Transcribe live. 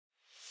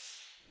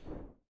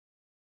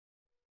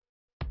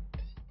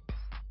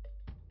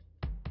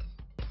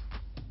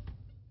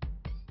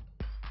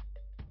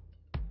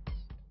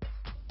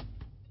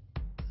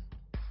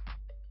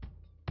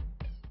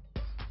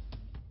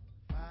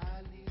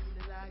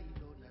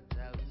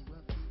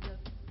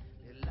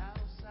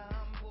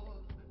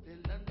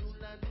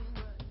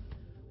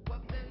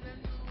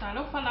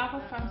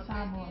Falava from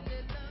Samoa.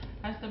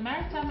 As the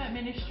Maritime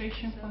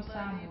Administration for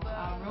Samoa,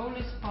 our role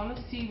is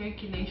policy,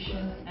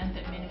 regulation, and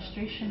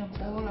administration of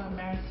all our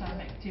maritime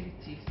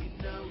activities.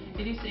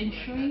 It is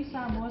ensuring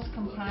Samoa's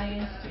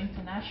compliance to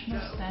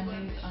international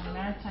standards on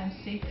maritime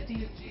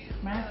safety,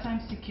 maritime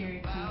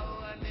security,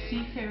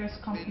 seafarers'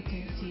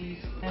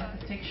 competencies, and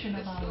protection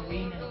of our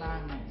marine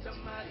environment.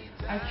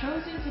 I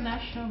chose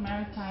international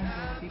maritime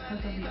law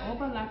because of the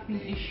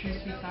overlapping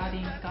issues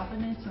regarding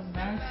governance of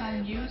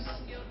maritime use,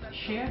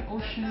 shared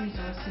ocean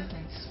resources,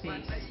 and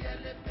space.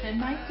 That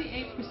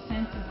 98%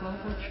 of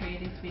global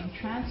trade is being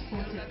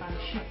transported by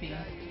shipping,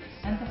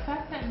 and the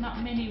fact that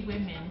not many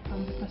women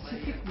from the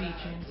Pacific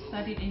region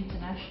studied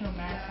international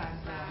maritime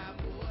law.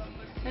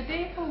 The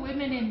Day for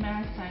Women in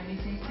Maritime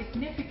is a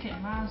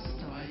significant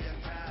milestone.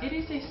 It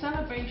is a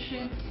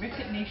celebration,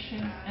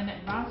 recognition, and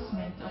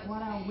advancement of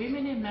what our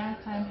women in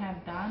maritime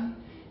have done,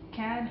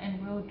 can,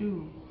 and will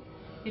do.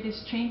 It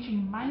is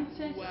changing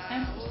mindsets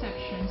and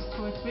perceptions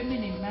towards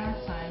women in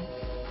maritime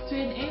to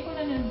enable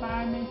an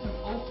environment of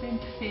open,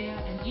 fair,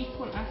 and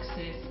equal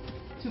access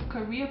to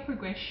career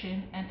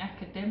progression and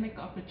academic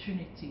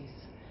opportunities.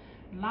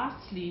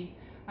 Lastly,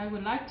 I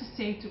would like to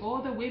say to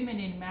all the women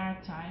in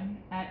maritime,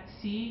 at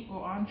sea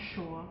or on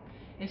shore,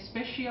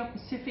 especially our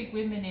Pacific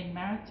women in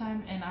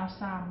maritime and our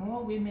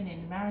Samoa women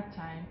in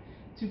maritime,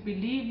 to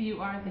believe you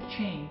are the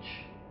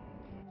change.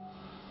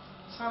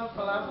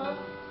 Salapalava,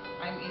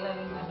 I'm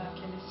Ilalegagana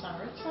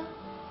Kenesareta.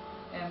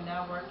 I am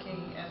now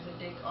working as a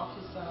deck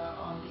officer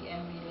on the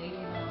MV Lady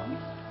Naomi,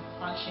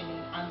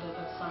 functioning under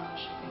the Samoa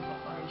Shipping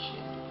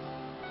Corporation.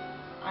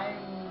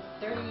 I'm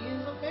 30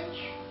 years of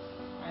age.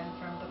 I'm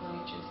from the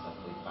villages of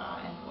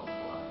Vaifale and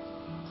Paulo.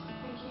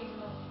 Thank you,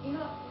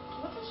 Ina.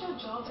 What is your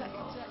job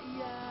involved?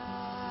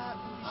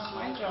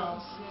 My job,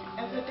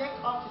 as a deck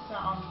officer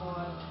on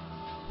board,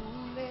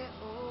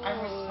 I'm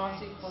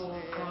responsible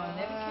for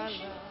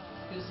navigation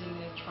using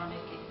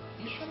electronic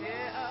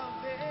instruments,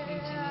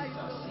 maintenance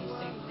of sea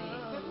safety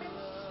equipment,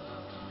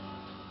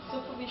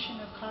 supervision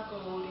of cargo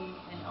loading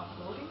and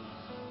offloading,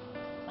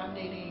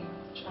 updating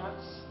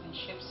charts and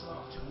ship's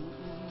logs.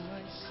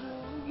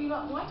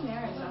 Why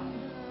maritime?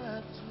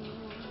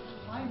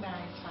 Why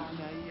maritime?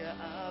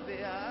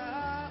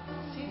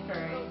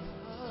 Seafaring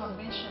is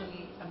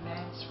conventionally a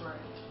man's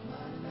word.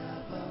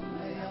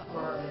 A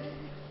word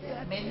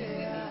that many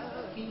women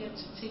fear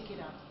to take it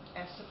up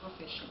as a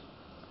profession.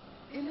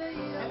 I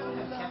don't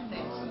have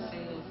captains or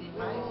sailors in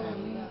my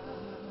family.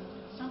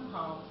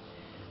 Somehow,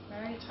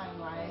 maritime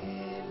life,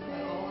 I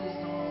always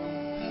know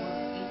it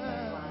was in my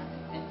blood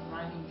and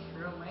running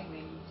through my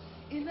veins.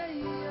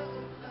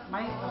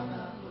 My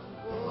father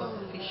was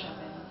a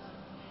fisherman,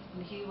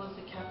 and he was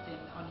the captain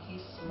on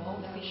his small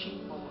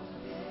fishing boat,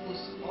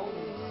 who's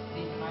always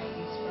been my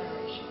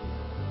inspiration.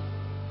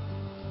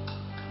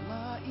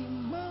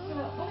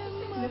 What's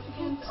the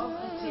significance of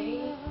the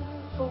Day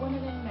for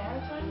Women in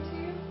Maritime to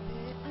you?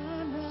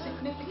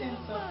 Significance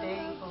of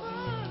Day for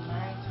Women in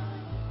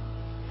Maritime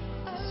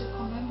is to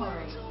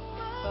commemorate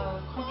the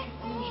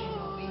contribution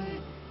of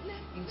women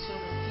into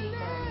the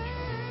seafaring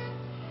trade,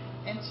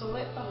 and to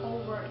let the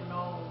whole world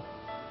know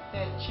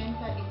that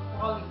gender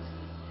equality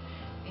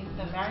in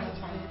the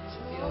maritime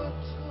field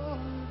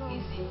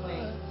is in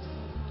place.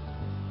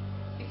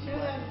 If you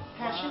have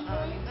passion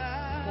for it,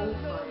 go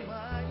for it.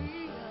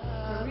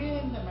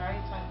 Career in the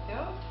maritime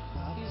field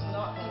is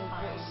not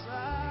defined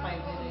by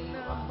whether you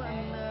are a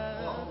man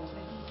or a woman.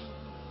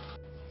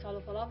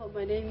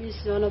 My name is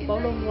Ioana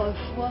Paulo,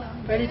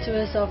 22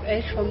 years of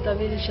age, from the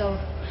village of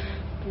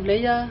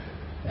Puleya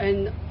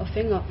and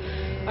Ofinga.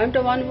 I'm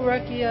the one who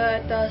works here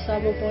at the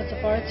Samoa Port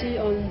Authority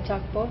on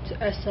tugboat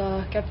as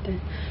a captain.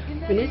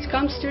 When it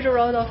comes to the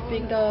role of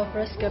being the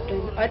first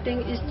captain, I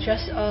think it's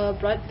just a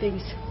bright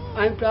thing.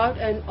 I'm proud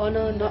and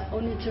honored not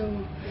only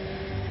to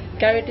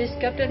carry this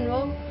captain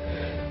role,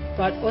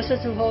 but also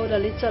to hold a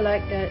little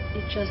like that.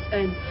 It's just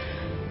an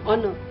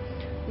honor.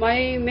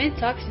 My main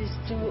task is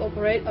to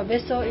operate a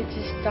vessel. It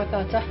is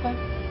Takataka,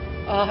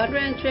 a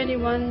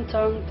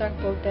 121-ton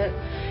tugboat that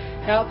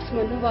helps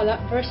maneuver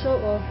that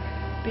vessel or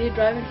be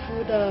driving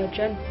through the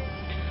channel.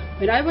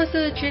 When I was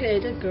a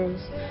teenager girl,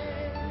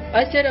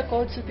 I set a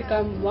goal to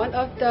become one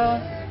of the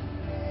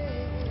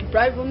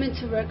bright women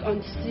to work on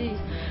the sea.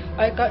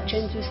 I got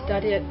chance to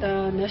study at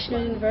the National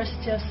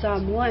University of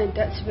Samoa, and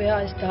that's where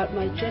I started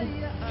my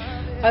journey.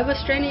 I was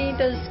training in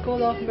the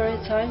School of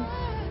Maritime.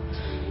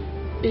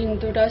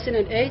 In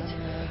 2008,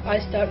 I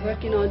started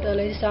working on the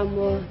Lady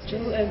Samoa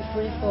 2 and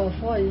 3 for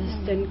 4 years,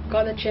 then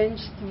got a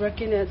chance to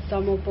working at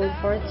Samoa Port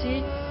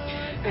Authority,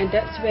 and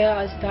that's where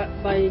I start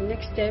my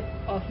next step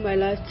of my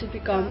life to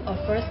become a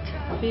first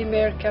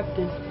female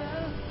captain.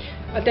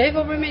 A Day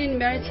for Women in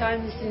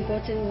Maritime is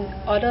important in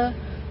order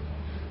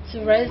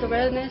to raise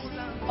awareness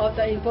of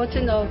the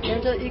importance of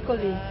gender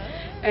equality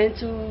and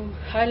to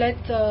highlight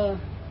the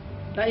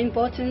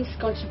important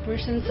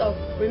contributions of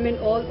women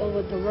all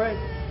over the world.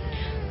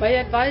 My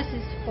advice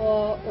is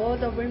for all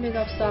the women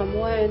of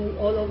Samoa and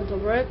all over the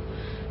world.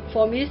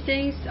 For me,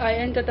 since I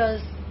entered the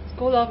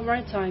School of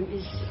Maritime,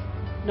 it's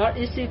not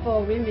easy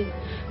for women,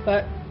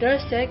 but their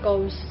say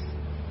goes,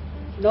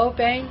 no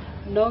pain,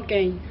 no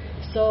gain.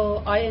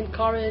 So I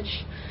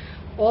encourage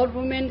all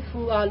women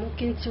who are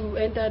looking to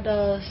enter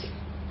the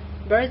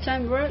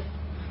maritime world,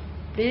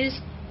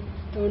 please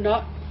do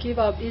not give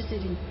up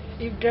easily.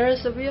 If there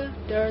is a will,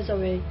 there is a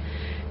way.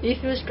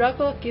 If you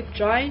struggle, keep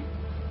trying,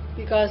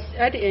 because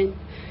at the end,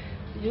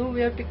 you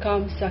will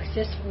become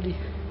successfully.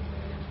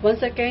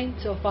 Once again,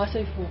 so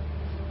Vaifale.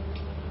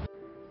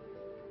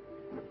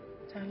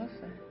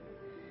 Talofa.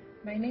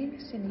 My name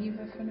is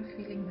Siniva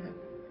Fonofili.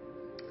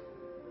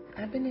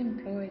 I've been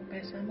employed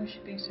by Samoa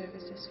Shipping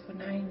Services for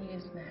 9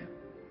 years now,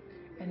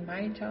 and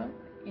my job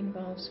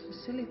involves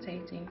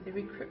facilitating the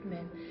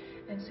recruitment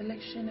and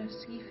selection of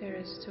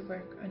seafarers to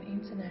work on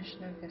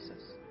international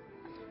vessels.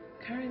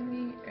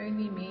 Currently,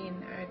 only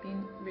men are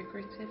being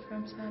recruited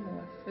from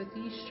Samoa for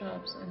these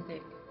jobs on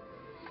deck,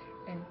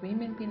 and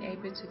women being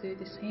able to do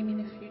the same in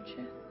the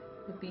future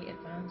would be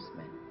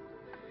advancement.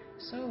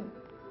 So,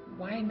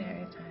 why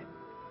maritime?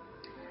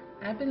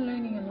 I've been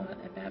learning a lot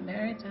about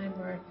maritime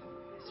work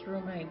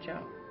through my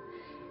job,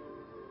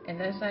 and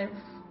as I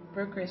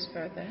progress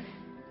further,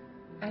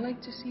 I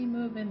like to see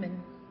more women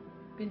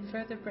being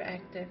further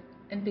proactive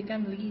and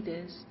become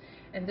leaders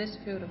in this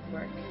field of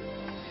work.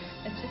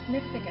 It's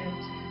significant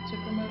to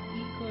promote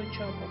equal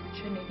job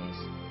opportunities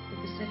for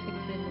Pacific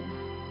women,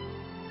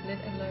 let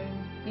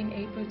alone being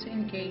able to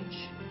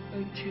engage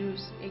or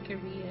choose a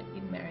career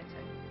in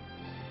maritime.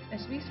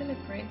 As we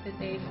celebrate the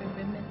Day for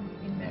Women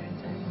in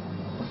Maritime,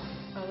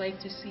 I'd like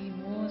to see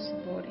more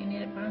support in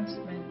the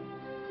advancement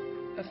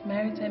of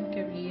maritime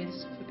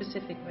careers for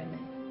Pacific women.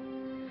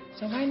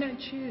 So why not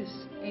choose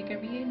a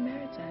career in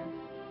maritime?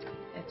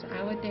 It's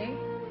our day,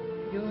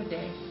 your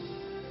day,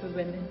 for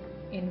women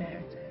in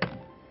maritime.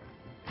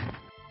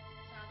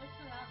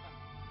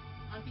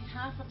 On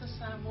behalf of the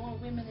Samoa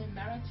Women in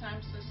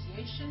Maritime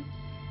Association,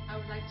 I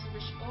would like to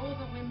wish all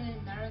the women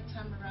in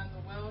maritime around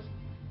the world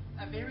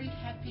a very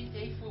happy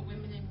day for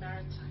women in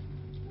maritime.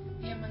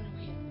 Ia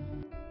manuia.